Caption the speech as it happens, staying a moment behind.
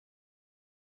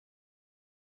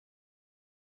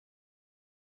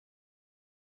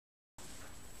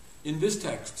in this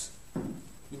text,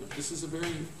 this is a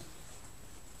very...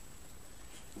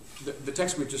 The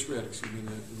text we've just read, excuse me,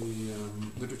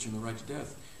 the Literature and the Right to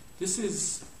Death, this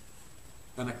is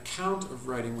an account of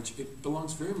writing which it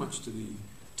belongs very much to the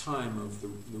time of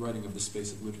the writing of the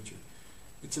space of literature.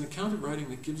 It's an account of writing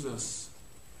that gives us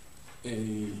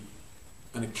an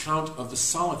account of the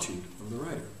solitude of the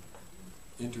writer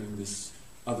entering this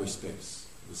other space,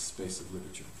 this space of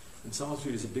literature. And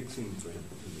solitude is a big theme for him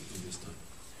in this time.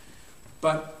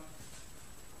 But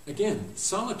again,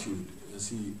 solitude, as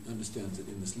he understands it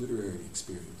in this literary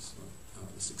experience,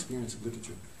 this experience of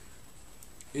literature,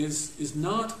 is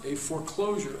not a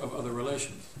foreclosure of other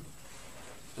relations.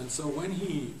 And so when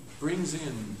he brings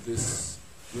in this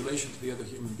relation to the other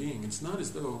human being, it's not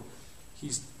as though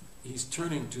he's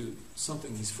turning to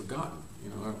something he's forgotten,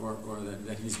 or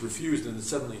that he's refused and then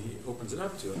suddenly he opens it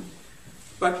up to it.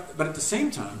 But at the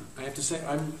same time, I have to say,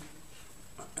 I'm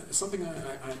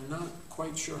not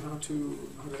quite sure how to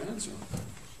answer.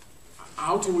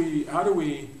 How do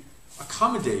we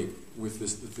accommodate with the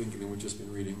thinking that we've just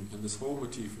been reading and this whole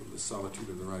motif of the solitude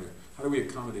of the writer? How do we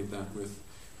accommodate that with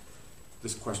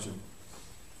this question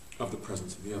of the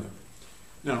presence of the other?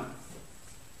 Now,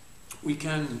 we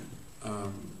can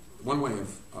one way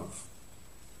of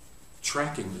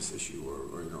tracking this issue,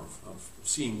 or of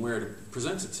seeing where it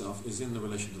presents itself, is in the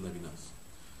relation to Levinas.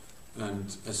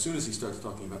 And as soon as he starts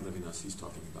talking about Levinas, he's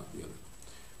talking about the other.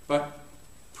 But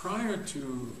prior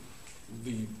to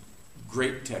the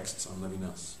great texts on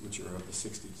Levinas, which are of the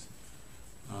 60s,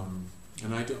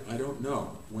 and I don't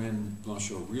know when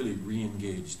Blanchot really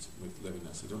re-engaged with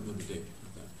Levinas. I don't know the date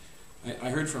of that. I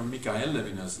heard from Michael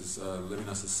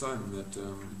Levinas's son, that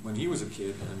when he was a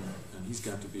kid, and he's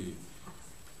got to be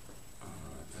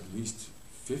at least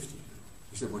 50.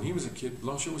 He said when he was a kid,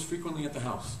 Blanchot was frequently at the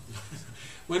house.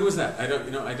 When was that? I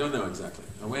don't know exactly.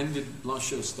 When did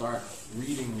Blanchot start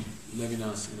reading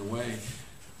Levinas in a way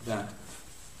that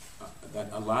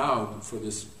allowed for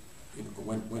this?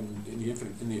 When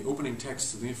in the opening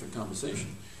texts of the Infant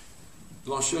Conversation,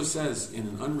 Blanchot says in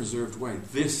an unreserved way,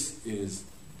 "This is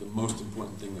the most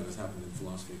important thing that has happened in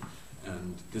philosophy,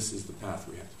 and this is the path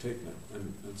we have to take now."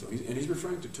 And so he's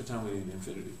referring to totality and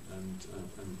infinity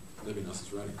and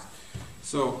Levinas's writings.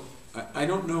 So I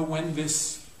don't know when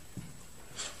this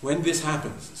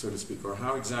happens, so to speak, or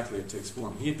how exactly it takes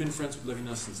form. He had been friends with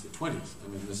Levinas since the 20s. I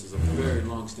mean, this is a very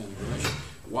long-standing relation.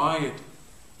 Why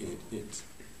it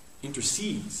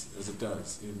intercedes as it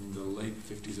does in the late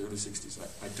 50s, early 60s,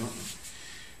 I don't know.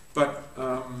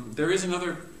 But there is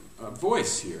another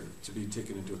voice here to be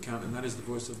taken into account, and that is the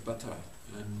voice of Bataille.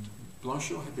 And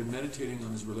Blanchot had been meditating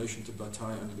on his relation to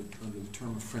Bataille under the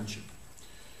term of friendship.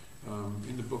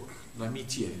 In the book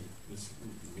L'Amitié, this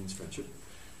means friendship,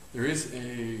 there is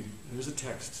a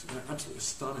text, an absolutely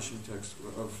astonishing text,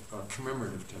 of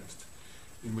commemorative text,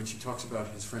 in which he talks about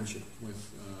his friendship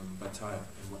with Bataille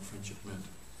and what friendship meant.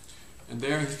 And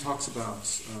there he talks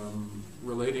about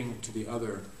relating to the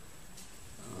other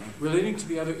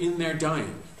in their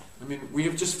dying. I mean, we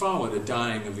have just followed a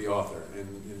dying of the author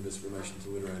in this relation to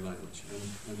literary language.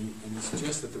 And he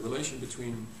suggests that the relation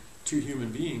between two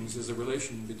human beings is a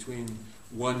relation between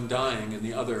one dying and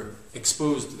the other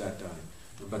exposed to that dying.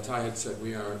 And Bataille had said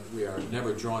we are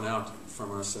never drawn out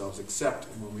from ourselves except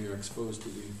when we are exposed to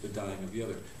the dying of the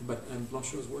other. And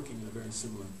Blanchot is working in a very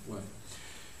similar way.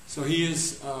 So he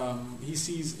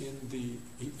sees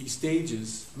he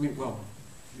stages,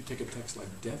 you take a text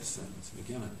like Death Sentence, and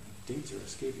again, dates are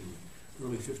escaping me,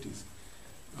 early 50s.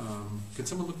 Can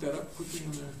someone look that up quickly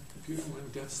on their computer, when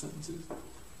Death Sentence is?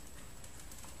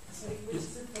 Sorry, which is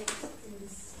the text in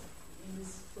this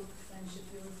book, Friendship,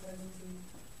 you're referring to?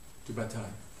 To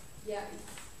Bataille. Yeah,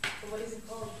 what is it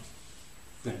called?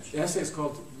 The essay is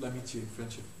called L'Amitié,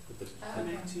 Friendship. It's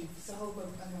the whole book,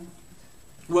 okay.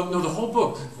 Well, no, the whole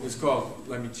book is called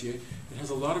L'Amitié. It has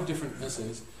a lot of different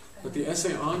essays, but the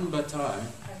essay on Bataille,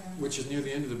 which is near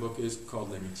the end of the book, is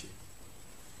called L'Amitié.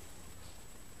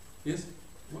 Yes?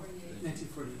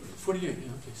 1948. 48, yeah,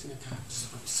 okay. See,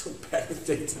 I'm so bad with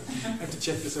dates. I have to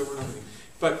check this over and over again.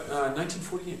 But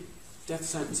 1948, Death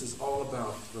Sentence is all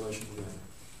about relation to death.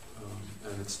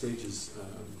 And it stages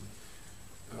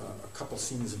a couple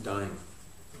scenes of dying,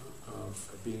 of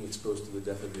being exposed to the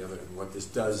death of the other, and what this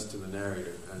does to the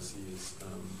narrator as he is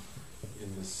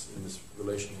in this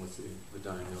relation with the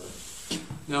dying other.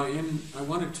 Now, I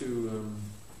wanted to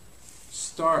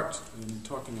start in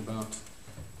talking about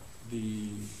the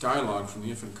dialogue from the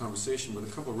Infant Conversation with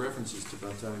a couple of references to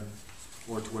Bataille,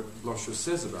 or to what Blanchot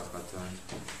says about Bataille.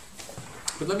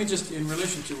 But let me just, in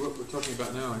relation to what we're talking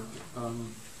about now,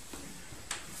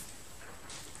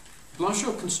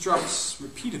 Blanchot constructs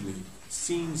repeatedly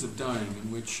scenes of dying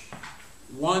in which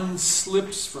one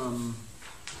slipping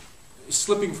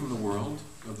from the world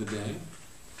of the day,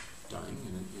 dying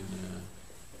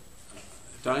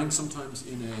dying sometimes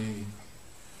in a,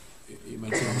 you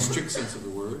might say, in a strict sense of the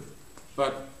word,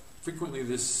 but frequently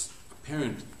this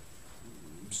apparent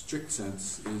strict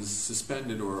sense is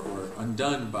suspended or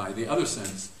undone by the other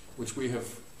sense, which we have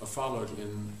followed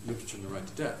in literature and the right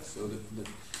to death. So that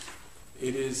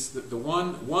it is the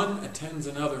one attends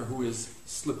another who is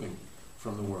slipping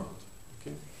from the world.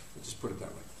 Okay, I'll just put it that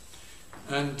way.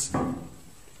 And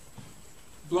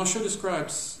Blanchot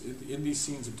describes in these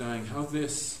scenes of dying how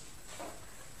this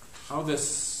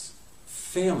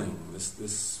failing,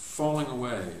 this falling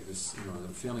away, this,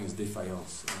 the failing is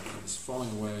défaillance, this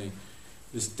falling away,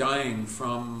 this dying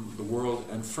from the world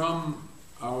and from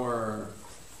our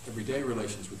everyday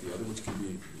relations with the other, which can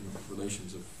be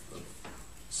relations of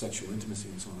sexual intimacy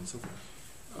and so on and so forth.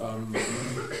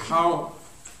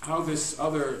 How this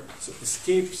other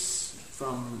escapes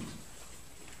from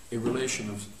a relation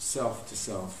of self to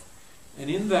self, and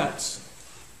in that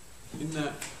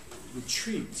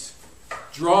retreat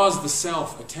draws the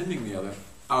self attending the other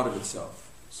out of itself.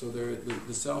 So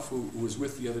the self who is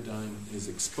with the other dying is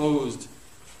exposed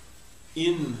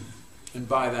in and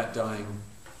by that dying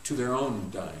to their own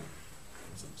dying,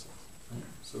 in some sense. Right?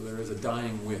 So there is a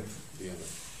dying with the other.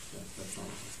 That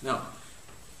follows. Now,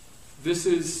 this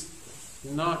is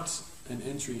not an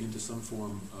entry into some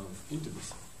form of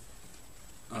intimacy.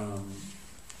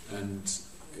 And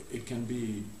it can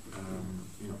be,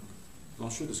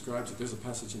 Blanchot describes it. There's a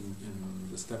passage in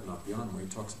The Step Not Beyond where he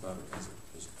talks about it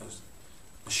as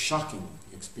a shocking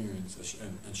experience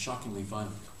and shockingly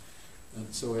violent.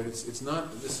 And so it's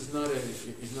not. This is not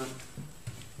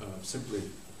simply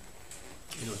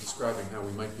describing how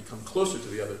we might become closer to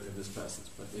the other in this passage,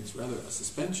 but it's rather a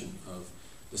suspension of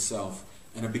the self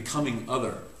and a becoming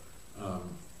other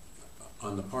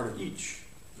on the part of each.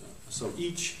 So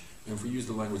each, and if we use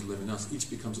the language live in us, each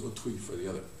becomes autrui for the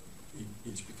other.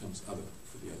 Each becomes other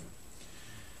for the other.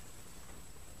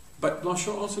 But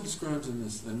Blanchot also describes in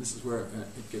this, and this is where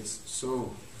it gets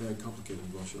so very complicated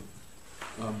in Blanchot,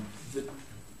 that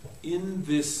in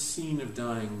this scene of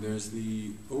dying, there's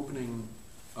the opening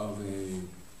of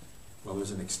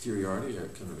there's an exteriority, a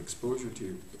kind of exposure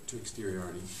to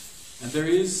exteriority, and there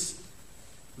is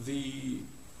the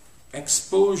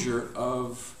exposure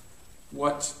of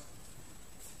what,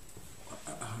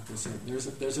 how can I say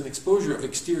it? There's an exposure of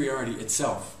exteriority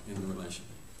itself in the relation.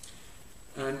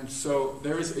 And so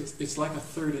it's like a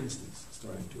third instance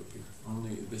starting to appear,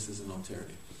 only this is an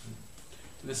alterity.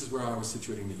 And this is where I was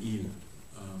situating the il,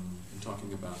 and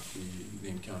talking about the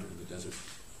encounter in the desert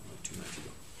 2 nights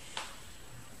ago.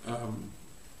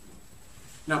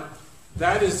 Now,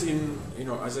 that is in,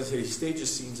 as I say, he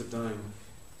stages scenes of dying.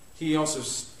 He also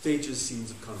stages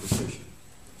scenes of conversation.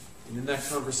 And in that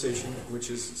conversation, which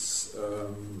is,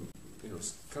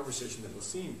 conversation that we'll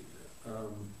see,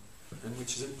 and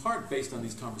which is in part based on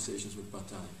these conversations with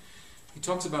Bataille, he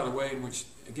talks about a way in which,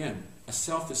 again, a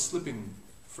self is slipping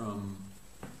from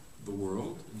the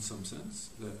world, in some sense.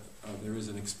 There is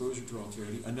an exposure to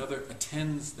alterity. Another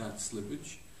attends that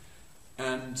slippage.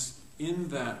 And in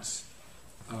that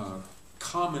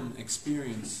common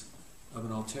experience of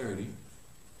an alterity,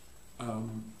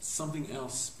 something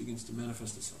else begins to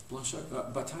manifest itself.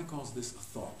 Bataille calls this a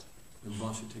thought, and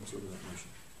Blanchot takes over that notion.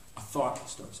 A thought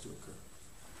starts to occur.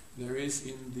 There is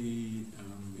in the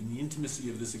intimacy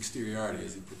of this exteriority,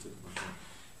 as he puts it,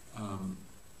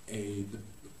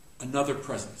 another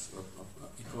presence, or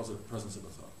he calls it a presence of a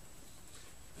thought.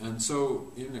 And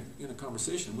so, in a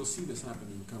conversation, we'll see this happen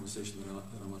in the conversation that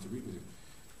I want to read with you.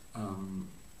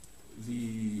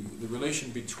 The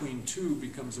relation between two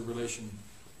becomes a relation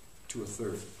to a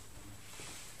third,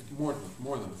 more than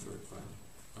a third. Finally,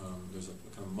 there's a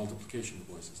kind of multiplication of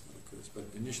voices that occurs. But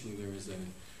initially,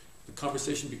 the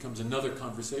conversation becomes another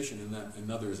conversation, and that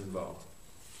another is involved.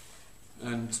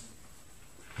 And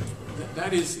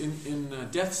that is in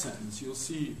Death Sentence. You'll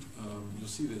see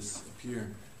this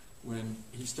appear when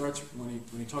he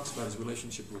talks about his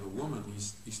relationship with a woman.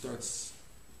 He starts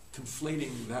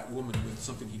conflating that woman with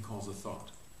something he calls a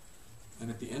thought. And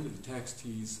at the end of the text,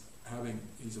 he's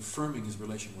affirming his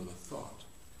relation with a thought,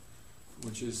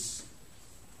 which is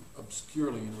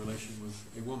obscurely in relation with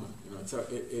a woman.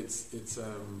 It's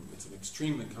an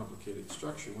extremely complicated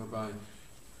structure whereby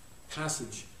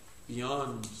passage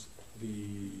beyond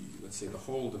the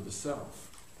hold of the self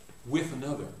with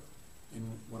another, in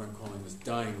what I'm calling this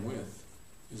dying with,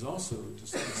 is also to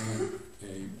some extent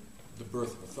the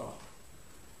birth of a thought.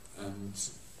 And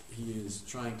he is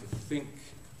trying to think.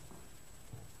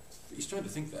 He's trying to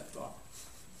think that thought.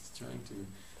 He's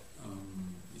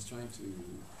He's trying to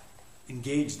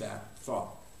engage that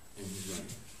thought in his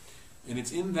writing. And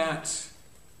it's in that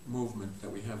movement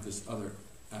that we have this other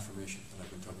affirmation that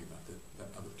I've been talking about, that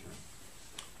other term.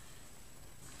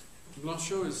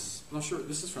 Blanchot,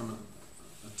 this is from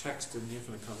a text in the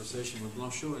Infinite Conversation where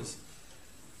Blanchot is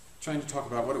trying to talk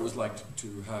about what it was like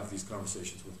to have these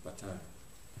conversations with Bataille.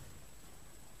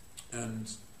 And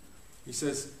he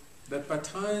says that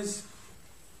Bataille's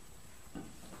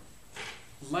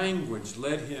language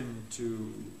led him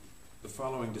to the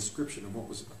following description of what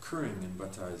was occurring in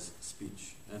Bataille's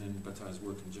speech and in Bataille's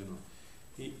work in general.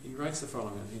 He writes the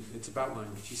following, it's about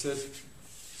language. He says,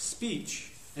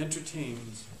 speech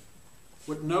entertains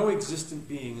what no existent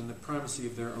being in the primacy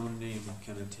of their own name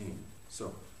can attain.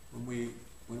 So, when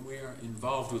we are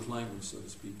involved with language, so to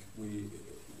speak, we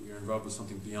are involved with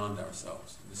something beyond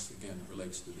ourselves. And this, again,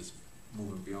 relates to this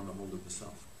movement beyond the hold of the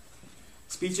self.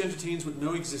 Speech entertains what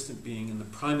no existent being in the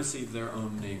primacy of their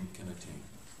own name can attain.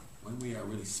 When we are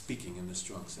really speaking in this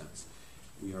strong sense,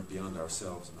 we are beyond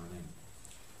ourselves and our name.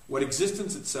 What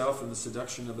existence itself and the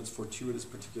seduction of its fortuitous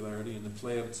particularity and the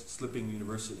play of its slipping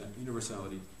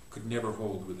universality could never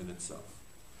hold within itself.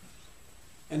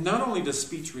 And not only does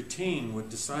speech retain what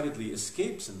decidedly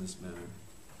escapes in this manner,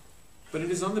 but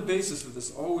it is on the basis of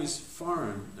this always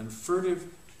foreign and furtive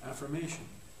affirmation,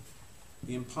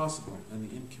 the impossible and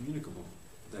the incommunicable,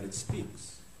 that it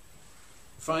speaks,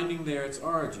 finding there its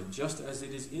origin, just as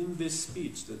it is in this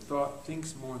speech that thought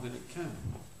thinks more than it can.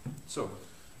 So,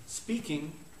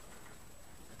 speaking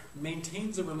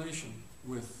maintains a relation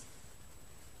with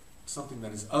something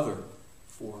that is other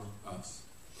for us.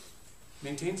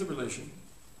 Maintains a relation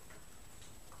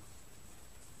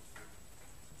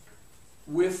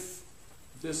with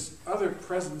this other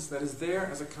presence that is there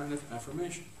as a kind of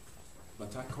affirmation.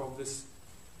 Bataille called this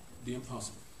the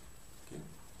impossible. Okay?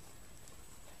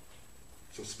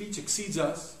 So speech exceeds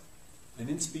us, and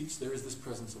in speech there is this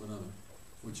presence of another,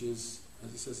 which is,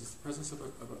 as he says, it's the presence of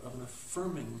an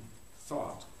affirming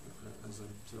thought, as I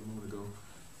said a moment ago,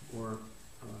 or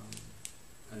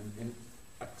and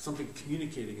something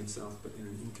communicating itself, but in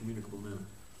an incommunicable manner.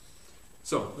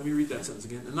 So, let me read that sentence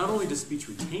again. And not only does speech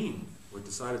retain what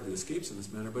decidedly escapes in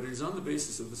this manner, but it is on the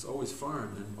basis of this always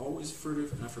foreign and always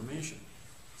furtive affirmation.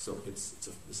 So,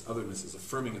 this otherness is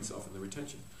affirming itself in the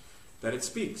retention, that it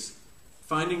speaks,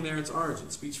 finding there its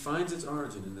origin. Speech finds its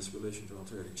origin in this relation to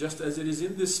alterity, just as it is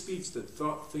in this speech that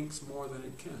thought thinks more than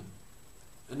it can.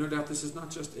 And no doubt this is not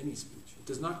just any speech. It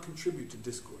does not contribute to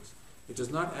discourse. It does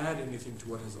not add anything to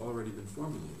what has already been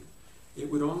formulated. It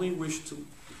would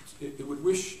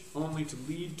wish only to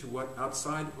lead to what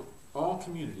outside all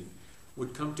community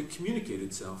would come to communicate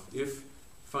itself if,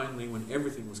 finally, when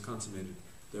everything was consummated,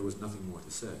 there was nothing more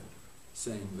to say,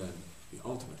 saying then the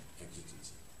ultimate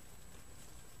exigency.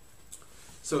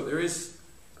 So there's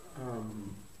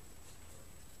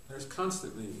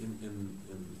constantly in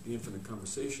the infinite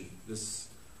conversation this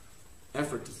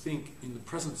effort to think in the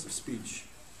presence of speech,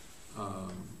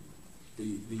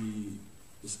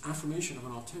 this affirmation of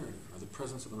an alterity, or the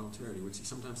presence of an alterity, which he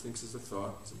sometimes thinks is a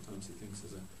thought, sometimes he thinks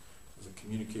as a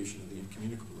communication of the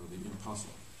incommunicable or the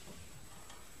impossible.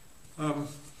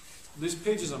 These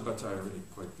pages on Bataille are really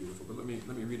quite beautiful, but let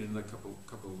me read in a couple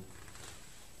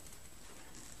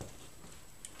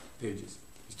pages.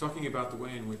 He's talking about the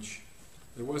way in which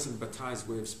there was in Bataille's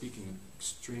way of speaking a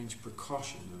strange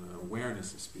precaution and an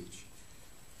awareness of speech.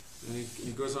 And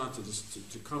he goes on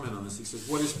to comment on this. He says,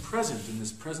 what is present in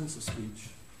this presence of speech,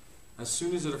 as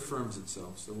soon as it affirms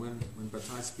itself, so when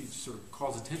Bataille's speech sort of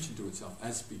calls attention to itself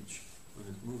as speech, when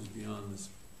it moves beyond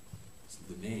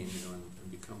the name,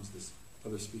 and becomes this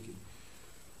other speaking.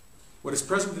 What is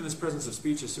present in this presence of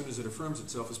speech, as soon as it affirms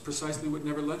itself, is precisely what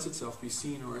never lets itself be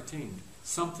seen or attained.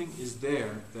 Something is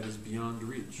there that is beyond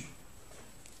reach.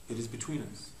 It is between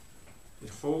us. It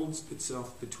holds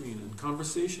itself between, and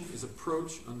conversation is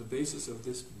approach on the basis of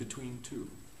this between two,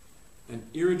 an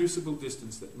irreducible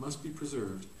distance that must be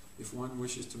preserved if one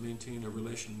wishes to maintain a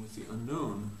relation with the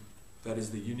unknown that is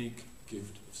the unique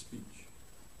gift of speech.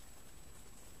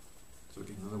 So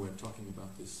again, another way of talking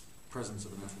about this presence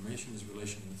of an affirmation is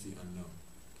relation with the unknown.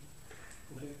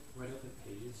 What are the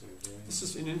pages? This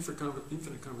is in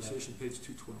Infinite Conversation, page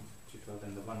 212. 212,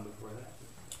 and the one before that?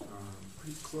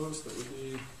 Pretty close, that would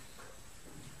be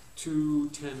 2,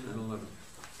 10, and 11.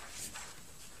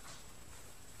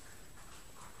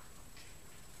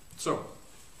 So,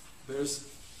 there's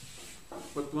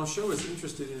what Blanchot is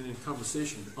interested in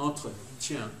conversation,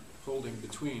 entretien, holding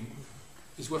between,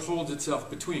 is what holds itself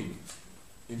between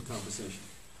in conversation.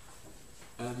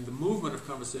 And the movement of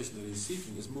conversation that he's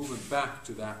seeking is movement back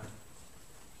to that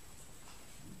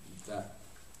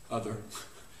other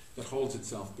that holds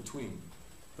itself between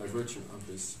by virtue of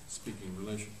this speaking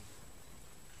relation.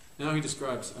 Now he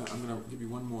describes, I'm going to give you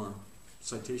one more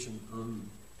citation on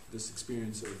this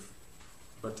experience of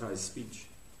Bataille's speech.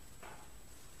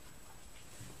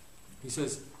 He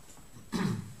says,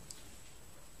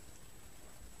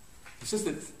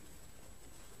 that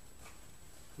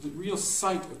the real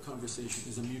site of conversation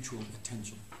is a mutual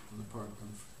attention on the part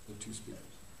of the two speakers.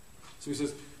 So he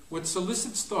says, what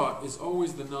solicits thought is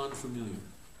always the non-familiar.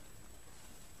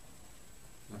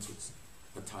 That's what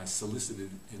Bataille solicited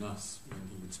in us when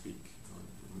he would speak,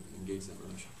 engage that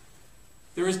relation.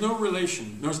 There is no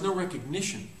relation, there is no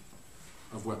recognition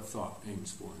of what thought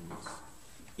aims for in us.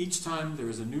 Each time there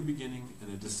is a new beginning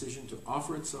and a decision to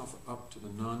offer itself up to the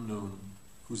non-known,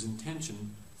 whose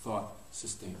intention thought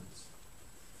sustains.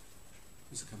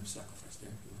 There's a kind of sacrifice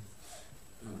there,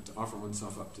 to offer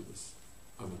oneself up to this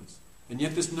otherness. And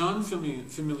yet this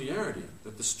non-familiarity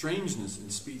that the strangeness in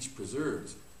speech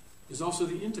preserves is also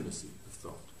the intimacy of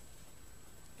thought.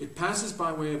 It passes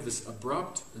by way of this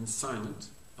abrupt and silent,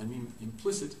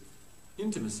 implicit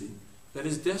intimacy that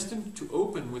is destined to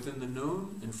open within the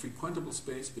known and frequentable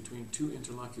space between two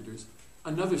interlocutors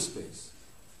another space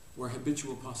where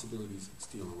habitual possibilities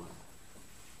steal away.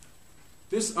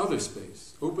 This other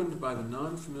space, opened by the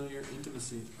non-familiar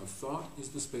intimacy of thought, is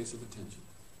the space of attention.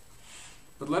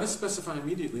 But let us specify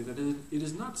immediately that it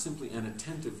is not simply an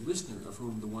attentive listener of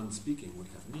whom the one speaking would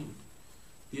have need.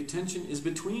 The attention is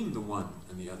between the one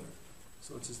and the other.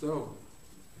 So it's as though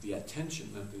the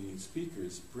attention that the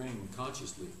speakers bring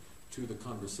consciously to the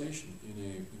conversation in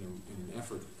an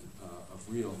effort of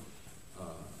real,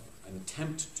 an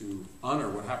attempt to honor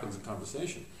what happens in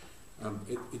conversation.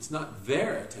 It's not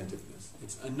their attentiveness.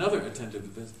 It's another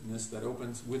attentiveness that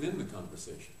opens within the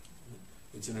conversation.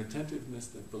 It's an attentiveness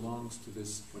that belongs to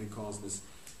this, what he calls this,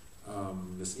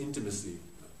 this intimacy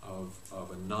of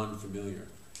a non-familiar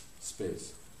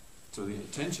space. So the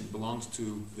attention belongs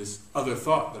to this other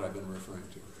thought that I've been referring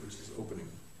to, which is opening,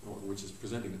 or which is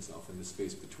presenting itself in the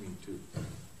space between two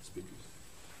speakers.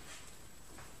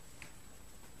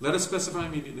 Let us specify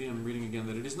immediately, I'm reading again,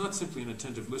 that it is not simply an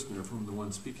attentive listener of whom the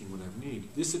one speaking would have need.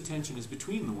 This attention is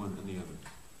between the one and the other,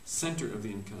 center of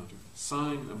the encounter,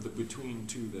 sign of the between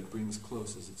two that brings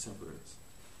close as it separates.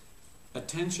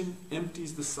 Attention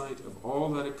empties the sight of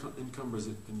all that encumbers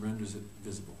it and renders it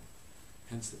visible.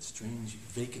 Hence that strange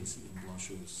vacancy in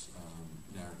Blanchot's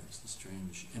narratives, the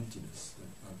strange emptiness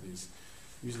of these.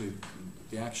 Usually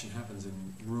the action happens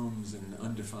in rooms in an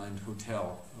undefined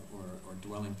hotel or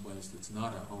dwelling place that's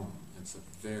not a home. It's a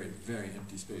very, very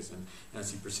empty space. And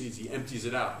as he proceeds, he empties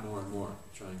it out more and more,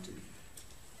 trying to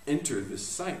enter this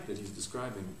site that he's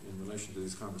describing in relation to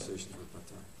these conversations with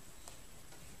Bataille.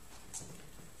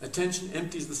 Attention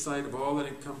empties the sight of all that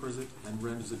encumbers it and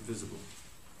renders it visible.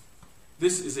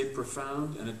 This is a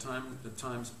profound and at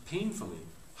times painfully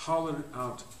hollowed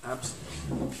out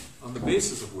absence, on the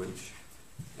basis of which,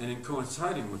 and in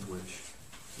coinciding with which,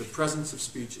 the presence of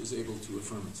speech is able to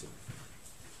affirm itself.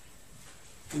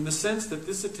 In the sense that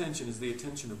this attention is the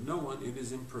attention of no one, it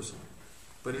is impersonal.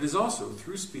 But it is also,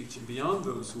 through speech and beyond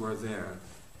those who are there,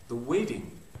 the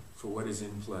waiting for what is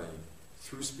in play,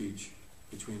 through speech,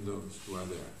 between those who are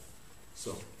there.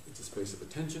 So, it's a space of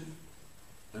attention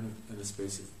and a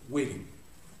space of waiting.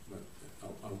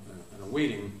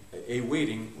 A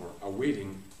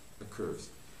waiting occurs.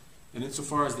 And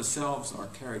insofar as the selves are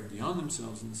carried beyond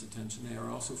themselves in this attention, they are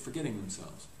also forgetting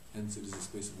themselves. Hence, it is a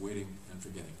space of waiting and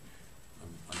forgetting.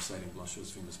 I'm citing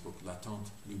Blanchot's famous book,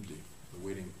 L'attente, l'oubli, the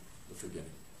waiting, the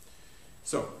forgetting.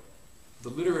 So, the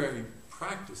literary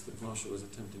practice that Blanchot is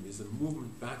attempting is a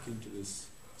movement back into this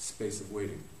space of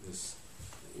waiting. This,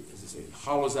 as I say,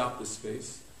 hollows out this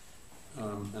space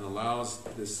and allows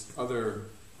this other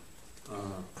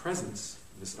presence,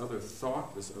 this other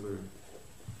thought, this other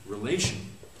relation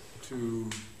to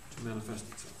manifest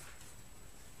itself.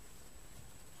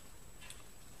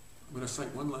 I'm going to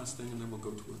cite one last thing and then we'll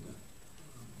go toward that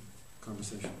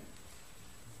conversation.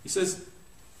 He says,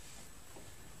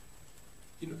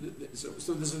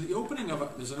 so there's an opening of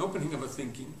a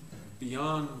thinking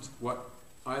beyond what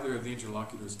either of the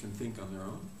interlocutors can think on their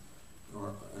own,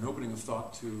 or an opening of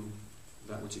thought to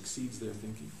that which exceeds their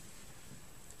thinking.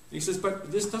 And he says,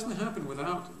 but this doesn't happen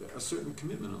without a certain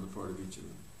commitment on the part of each of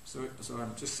them. So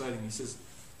I'm just citing, he says,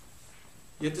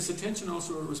 yet this attention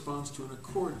also responds to an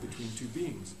accord between two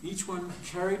beings, each one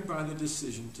carried by the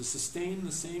decision to sustain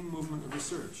the same movement of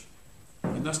research,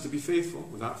 and thus to be faithful,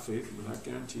 without faith and without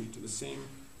guarantee, to the same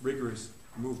rigorous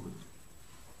movement.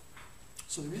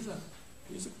 So there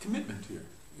is a commitment here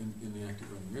in the act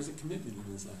of writing. There's a commitment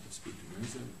in this act of speaking.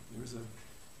 There's an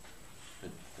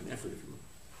effort, if you will.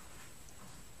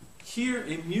 Here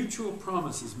a mutual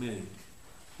promise is made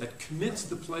that commits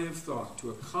the play of thought to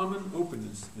a common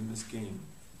openness in this game,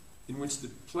 in which the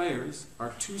players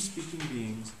are two speaking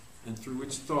beings, and through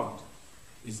which thought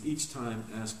is each time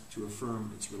asked to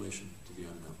affirm its relation to the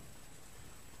unknown.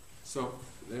 So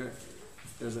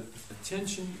there's a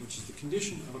tension, which is the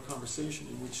condition of a conversation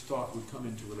in which thought would come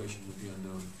into relation with the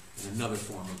unknown, and another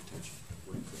form of tension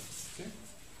would occur. Okay?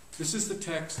 This is the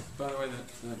text, by the way,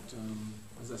 that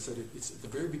as I said, it's at the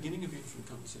very beginning of the infinite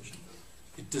conversation.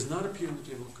 It does not appear in the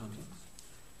table of contents.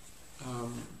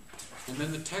 And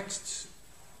then the text,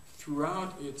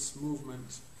 throughout its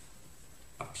movement,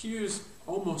 appears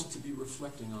almost to be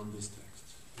reflecting on this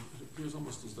text. It appears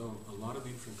almost as though a lot of the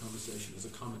infinite conversation is a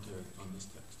commentary on this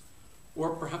text.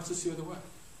 Or perhaps it's the other way.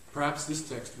 Perhaps this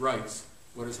text writes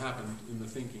what has happened in the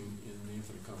thinking in the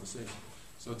infinite conversation.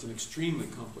 So it's an extremely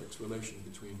complex relation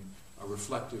between a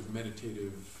reflective,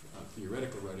 meditative,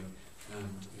 theoretical writing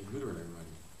and a literary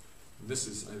writing. And this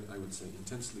is, I would say,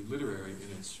 intensely literary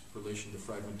in its relation to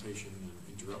fragmentation and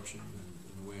interruption, and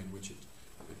in the way in which it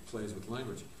plays with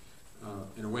language,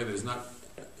 in a way that is not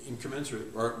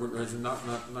incommensurate, or is not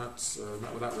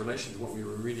without relation to what we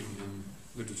were reading in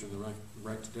literature in the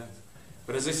right to death.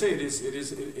 But as I say,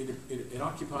 it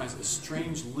occupies a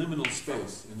strange liminal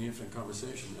space in the infinite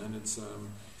conversation, and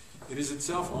it is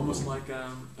itself almost like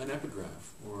an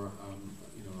epigraph, or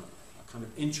a kind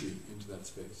of entry into that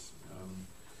space,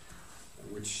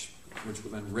 which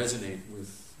will then resonate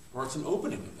with, or it's an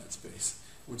opening of that space,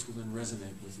 which will then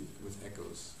resonate with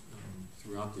echoes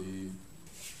throughout the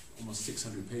almost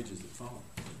 600 pages that follow.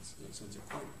 So it's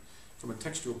quite, from a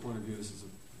textual point of view, this is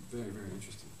a very, very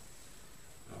interesting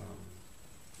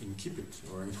incipit,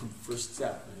 or first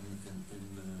step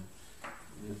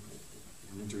in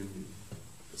entering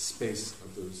the space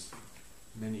of those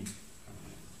many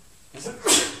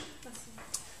essays.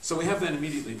 So we have then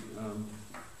immediately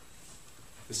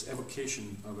this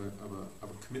evocation of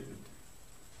a commitment.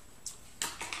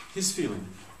 His feeling,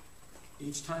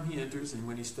 each time he enters and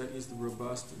when he studies the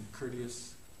robust and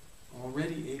courteous,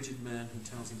 already aged man who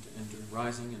tells him to enter,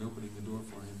 rising and opening the door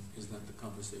for him, is that the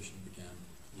conversation began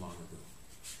long ago.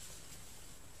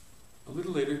 A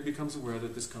little later, he becomes aware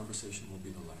that this conversation will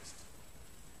be the last.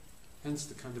 Hence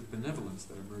the kind of benevolence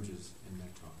that emerges in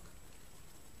their talk.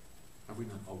 Have we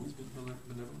not always been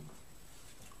benevolent?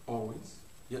 Always.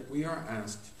 Yet we are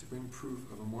asked to bring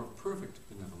proof of a more perfect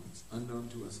benevolence, unknown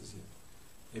to us as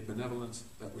yet. A benevolence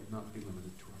that would not be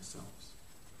limited to ourselves.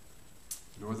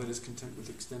 Nor that is content with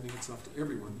extending itself to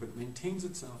everyone, but maintains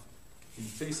itself in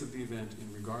face of the event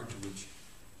in regard to which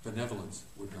benevolence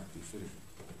would not be fitting.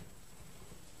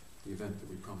 The event that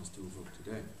we promise to evoke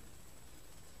today.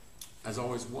 As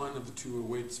always, one of the two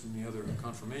awaits from the other a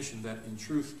confirmation that, in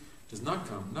truth, does not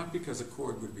come, not because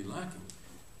accord would be lacking,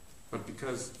 but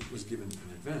because it was given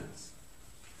in advance.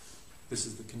 This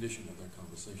is the condition of their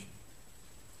conversation.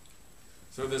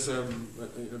 So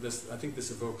I think this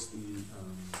evokes the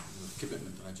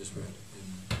commitment that I just read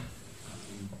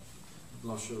in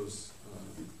Blanchot's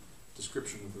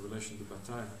description of the relation to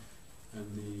Bataille,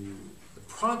 and the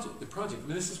project.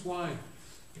 And this is why,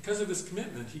 because of this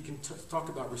commitment, he can talk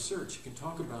about research. He can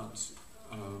talk about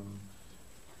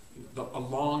a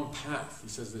long path. He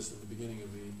says this at the beginning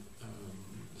of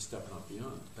the Step Not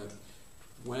Beyond, that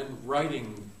when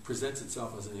writing presents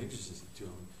itself as an exigency to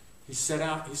him, he sets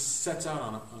out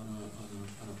on a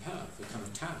path, a kind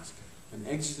of task. An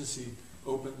exigency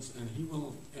opens, and he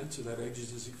will answer that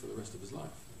exigency for the rest of his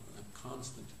life. A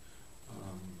constant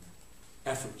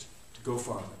effort to go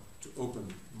farther, to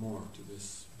open more to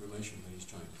this relation that he's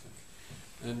trying to think.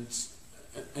 And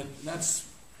that's,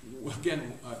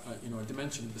 again, a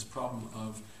dimension of this problem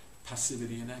of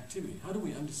passivity and activity. How do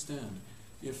we understand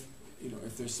if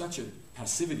there's such a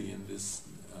passivity in this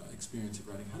experience of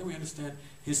writing? How do we understand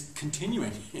his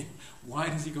continuing? Why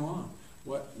does he go on?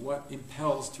 What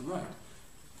impels to write?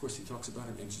 Of course, he talks about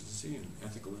an exigency and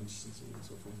ethical exigency and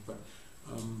so forth. But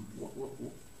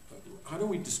how do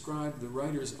we describe the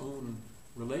writer's own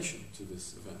relation to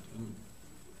this event? And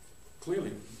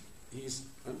clearly, he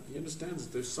understands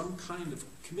that there's some kind of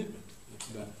commitment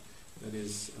that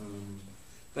is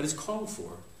called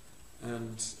for,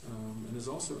 and is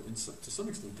also, to some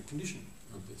extent, the condition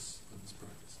of this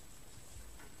practice.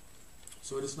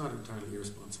 So it is not entirely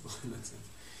irresponsible in that sense.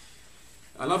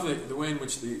 I love the way in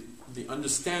which the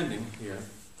understanding here,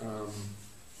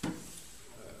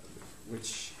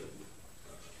 which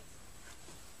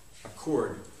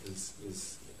accord is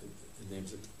it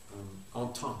names it,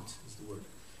 entente is the word,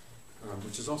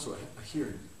 which is also a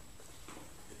hearing.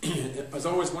 As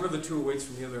always, one of the two awaits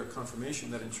from the other a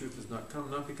confirmation that in truth does not come,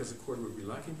 not because accord would be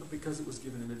lacking, but because it was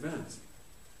given in advance.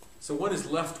 So one is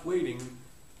left waiting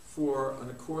for an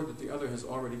accord that the other has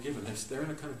already given. They're in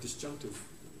a kind of disjunctive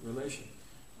relation.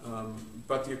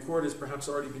 But the accord has perhaps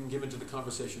already been given to the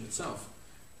conversation itself,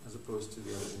 as opposed to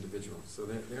the other individual. So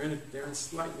they're in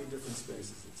slightly different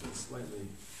spaces. It's a slightly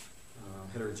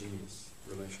heterogeneous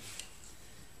relation.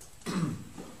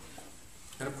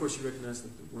 And of course, you recognize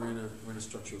that we're in a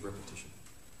structure of repetition.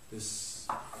 This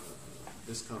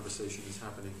conversation is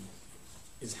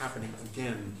happening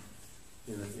again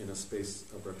in a space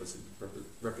of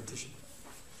repetition.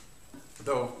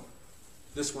 Though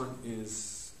this one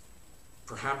is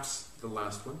perhaps the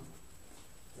last one,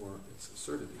 or it's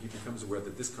asserted that he becomes aware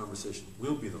that this conversation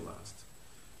will be the last.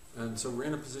 And so we're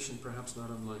in a position perhaps not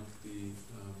unlike the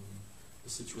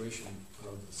situation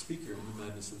of the speaker in the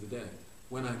madness of the day.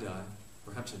 When I die,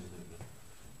 perhaps I may not die.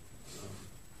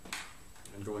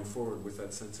 And going forward with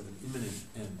that sense of an imminent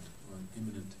end, or an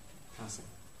imminent passing.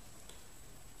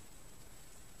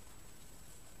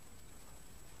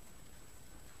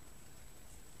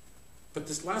 But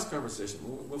this last conversation,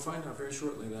 we'll find out very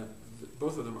shortly that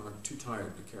both of them are too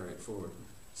tired to carry it forward.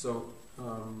 So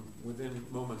within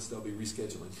moments they'll be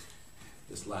rescheduling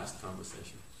this last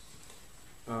conversation.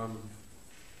 But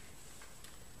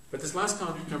this last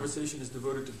conversation is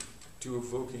devoted to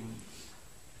evoking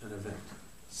an event.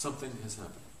 Something has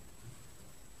happened.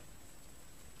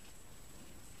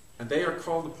 And they are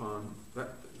called upon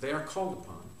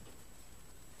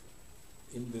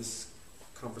in this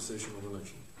conversational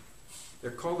relation. They're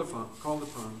called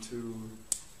upon to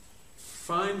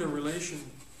find a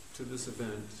relation to this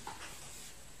event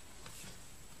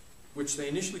which they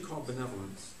initially call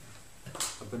benevolence,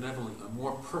 a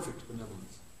more perfect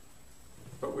benevolence,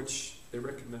 but which they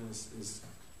recognize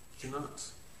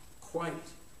cannot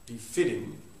quite be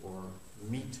fitting, or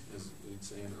meet, as we'd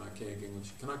say in archaic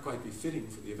English, cannot quite be fitting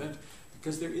for the event,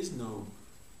 because there is no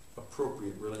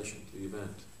appropriate relation to the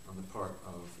event on the part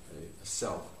of a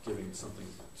self giving something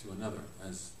to another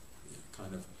as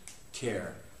kind of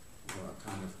care or a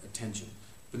kind of attention.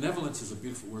 Benevolence is a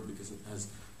beautiful word because it has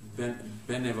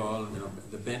benevol,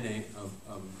 the bene of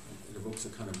it evokes a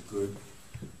kind of good.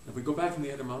 If we go back in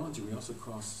the etymology, we also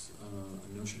cross a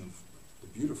notion of the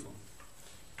beautiful.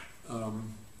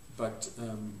 But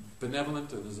benevolent,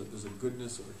 there's a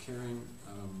goodness or a caring,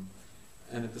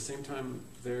 and at the same time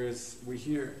we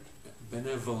hear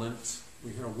benevolent,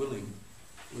 we hear willing,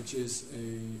 which is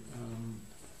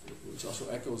which also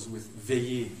echoes with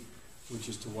veiller, which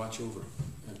is to watch over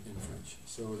in French.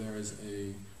 So there is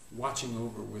a watching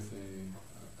over with a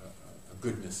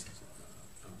goodness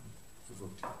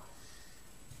evoked.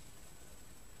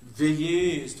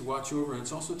 Veiller is to watch over, and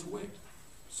it's also to wait.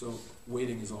 So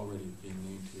waiting is already being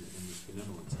named here in this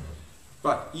benevolence.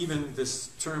 But even this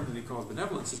term that he calls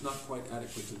benevolence is not quite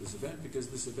adequate to this event, because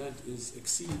this event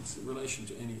exceeds in relation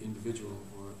to any individual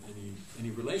or any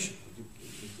relation.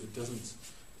 It doesn't.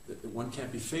 One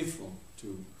can't be faithful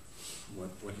to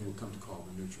what he will come to call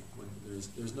the neutral.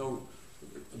 There's no.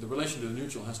 The relation to the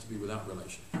neutral has to be without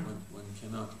relation. One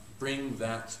cannot bring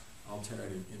that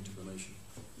alterity into relation,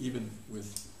 even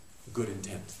with good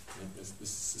intent.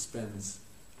 This suspends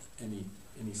any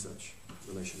such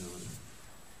relationality.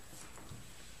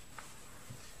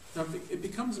 Now, it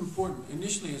becomes important,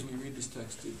 initially as we read this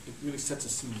text, it really sets a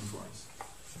scene for us.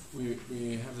 We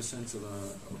have the sense of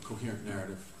a coherent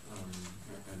narrative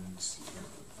and a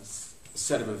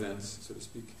set of events, so to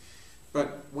speak.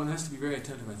 But one has to be very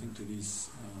attentive, I think, to these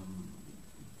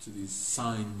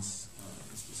signs,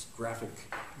 these graphic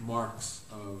marks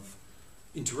of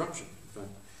interruption, in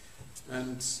fact.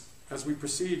 And as we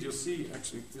proceed, you'll see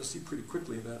pretty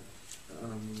quickly that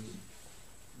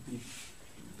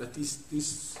that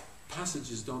these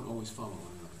passages don't always follow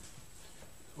one another,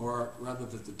 or rather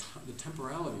that the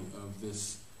temporality of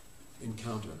this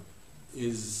encounter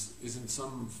is in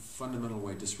some fundamental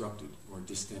way disrupted or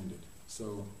distended.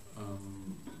 So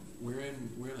we're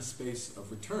in a space of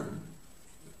return,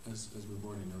 as we've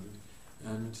already noted,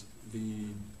 and the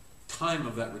time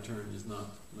of that return is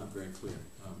not very clear.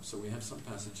 So we have some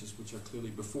passages which are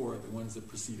clearly before the ones that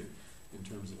precede it, in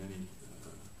terms of any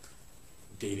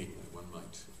dating that one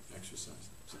might exercise.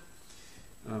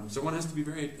 So one has to be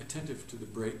very attentive to the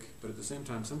break, but at the same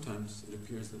time, sometimes it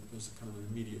appears that there's a kind of an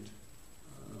immediate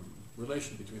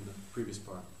relation between the previous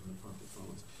part and the part that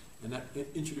follows. And that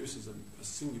it introduces a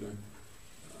singular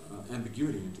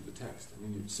ambiguity into the text. I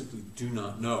mean, you simply do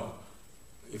not know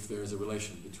if there is a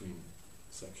relation between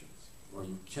sections, or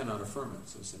you cannot affirm it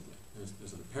so simply.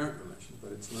 There's an apparent relation,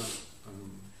 but it's not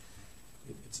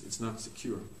it's not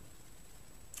secure.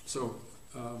 So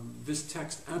this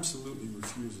text absolutely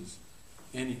refuses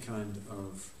any kind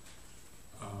of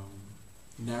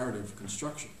narrative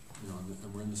construction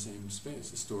and we're in the same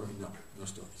space. A story? No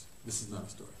stories. This is not a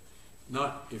story.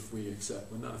 Not if we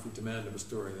demand of a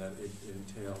story that it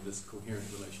entail this coherent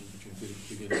relation between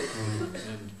beginning and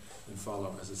end and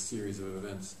follow as a series of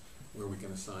events where we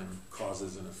can assign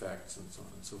causes and effects and so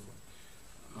on and so forth.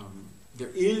 There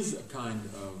is a kind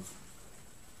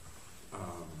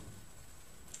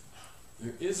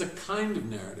of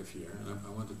narrative here, and I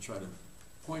want to try to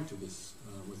point to this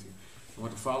with you. I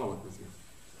want to follow it with you,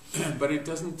 but it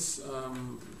doesn't.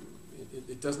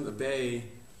 It doesn't obey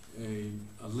a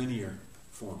linear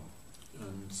form,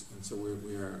 and so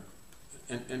we are,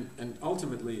 and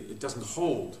ultimately it doesn't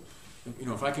hold.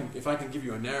 If I can give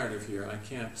you a narrative here, I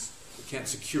can't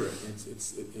secure it.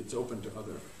 It's open to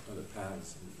other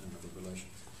paths and other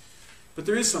relations. But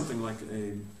there is something like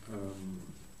a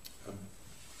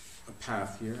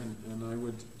path here, and I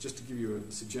would, just to give you a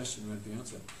suggestion right at the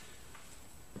outset,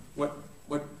 what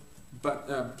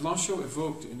Blanchot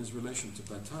evoked in his relation to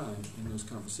Bataille in those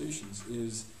conversations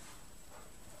is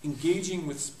engaging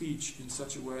with speech in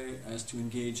such a way as to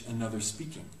engage another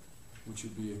speaking, which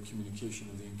would be a communication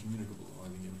of the incommunicable or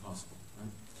the impossible.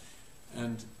 Right?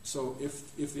 And so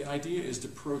if the idea is to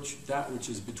approach that which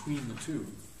is between the two,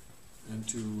 and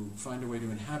to find a way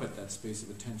to inhabit that space of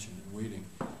attention and waiting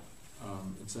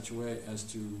in such a way as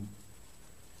to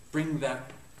bring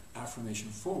that affirmation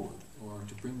forward, or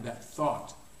to bring that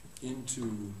thought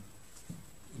into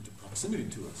proximity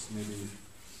to us, maybe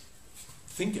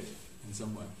think it in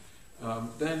some way,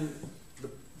 then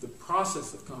the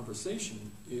process of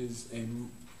conversation is a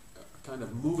kind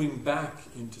of moving back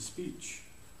into speech,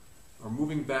 or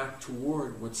moving back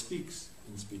toward what speaks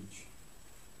in speech.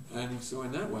 And so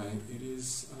in that way, it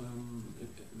is,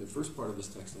 the first part of this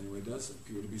text anyway does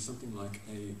appear to be something like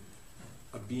a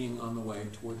being on the way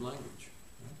toward language.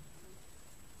 Right?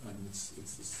 And it's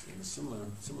this, in a similar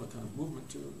kind of movement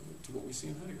to what we see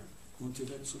in Heidegger,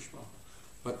 Unterwegs zur Sprache,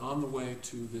 but on the way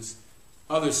to this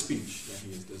other speech that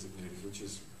he has designated, which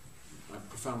is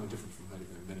profoundly different from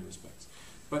Heidegger in many respects.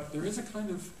 But there is a kind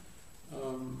of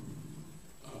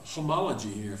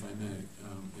homology here, if I may,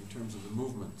 in terms of the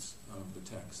movements of the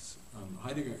texts.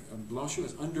 Blanchot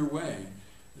is underway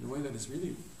in a way that is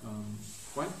really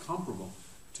quite comparable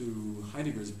to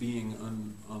Heidegger's being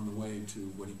on the way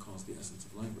to what he calls the essence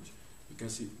of language.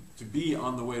 Because to be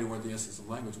on the way toward the essence of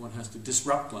language, one has to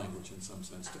disrupt language in some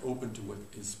sense, to open to what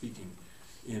is speaking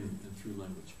in and through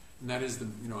language. And that is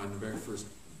in the very first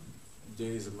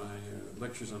days of my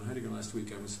lectures on Heidegger last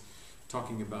week, I was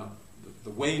talking about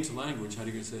the way to language.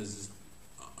 Heidegger says is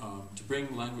to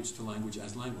bring language to language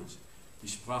as language. Die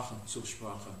Sprache zur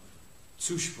Sprache,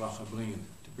 zu Sprache bringen.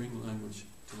 To bring language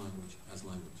to language as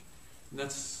language. And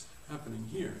that's happening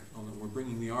here, although we're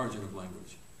bringing the origin of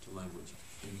language to language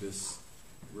in this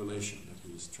relation that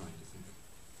he's trying to think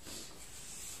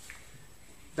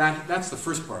of. That's the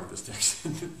first part of this text.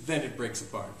 Then it breaks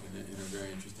apart in a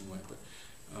very interesting way. But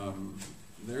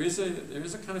there is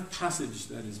a kind of passage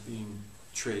that is being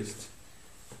traced,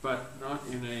 but not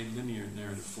in a linear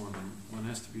narrative form. And one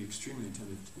has to be extremely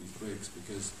attentive to these breaks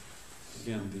because,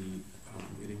 again,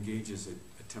 it engages a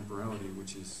temporality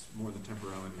which is more the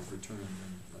temporality of return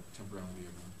than the temporality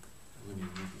of a linear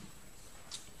movement.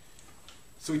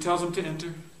 So he tells him to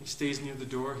enter. He stays near the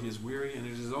door. He is weary, and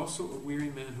it is also a weary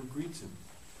man who greets him.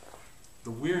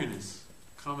 The weariness,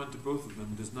 common to both of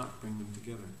them, does not bring them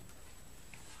together.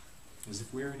 As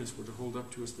if weariness were to hold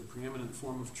up to us the preeminent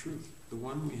form of truth, the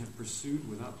one we have pursued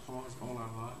without pause all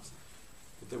our lives,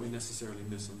 but that we necessarily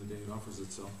miss on the day it offers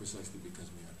itself precisely because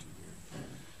we are too weary.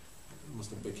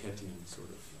 Almost a Beckettian sort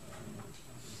of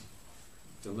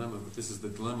dilemma, but this is the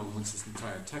dilemma whence this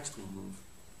entire text will move.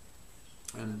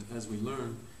 And as we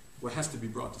learn, what has to be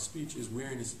brought to speech is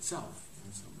weariness itself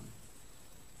in some way.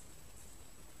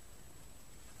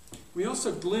 We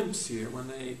also glimpse here when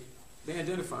they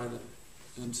identify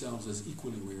themselves as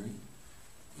equally weary,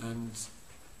 and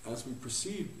as we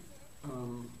proceed,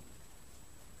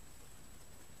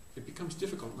 it becomes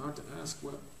difficult not to ask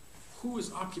who is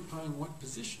occupying what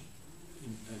position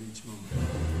at each moment.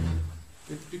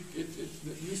 At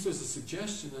least there's a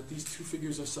suggestion that these two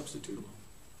figures are substitutable.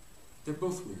 They're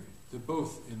both weary. They're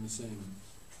both in the same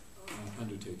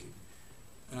undertaking.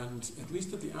 And at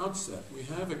least at the outset, we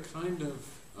have a kind of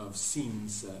scene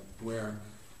set where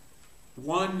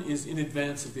one is in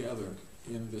advance of the other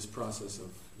in this process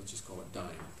of, let's just call it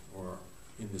dying, or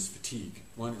in this fatigue.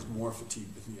 One is more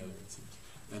fatigued than the other, it seems.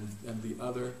 And the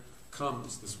other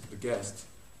comes, the guest,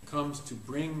 comes to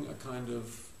bring a kind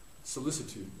of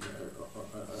solicitude,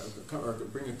 or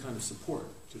bring a kind of support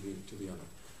to the other.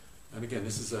 And again,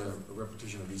 this is a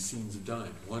repetition of these scenes of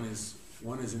dying. One is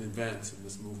in advance in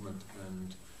this movement,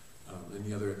 and and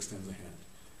the other extends a hand.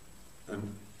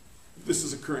 And this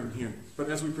is occurring here. But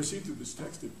as we proceed through this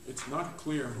text, it's not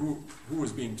clear who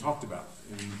is being talked about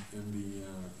in the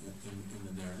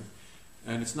narrative,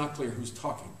 and it's not clear who's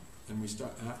talking. And we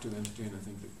have to entertain, I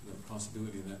think, the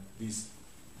possibility that these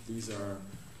are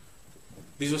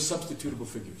substitutable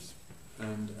figures.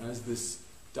 And as this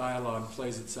dialogue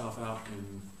plays itself out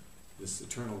in this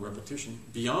eternal repetition,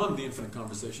 beyond the infinite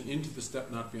conversation, into the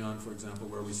step not beyond, for example,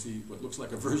 where we see what looks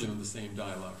like a version of the same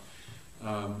dialogue,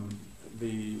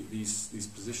 these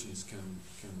positions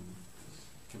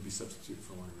can be substituted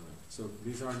for one another. So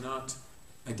these are not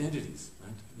identities,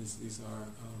 right?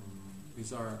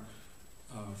 These are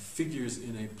figures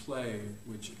in a play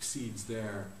which exceeds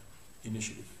their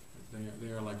initiative.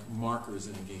 They are like markers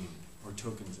in a game, or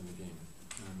tokens in a game,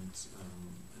 and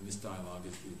this dialogue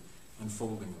is the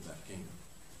unfolding of that game.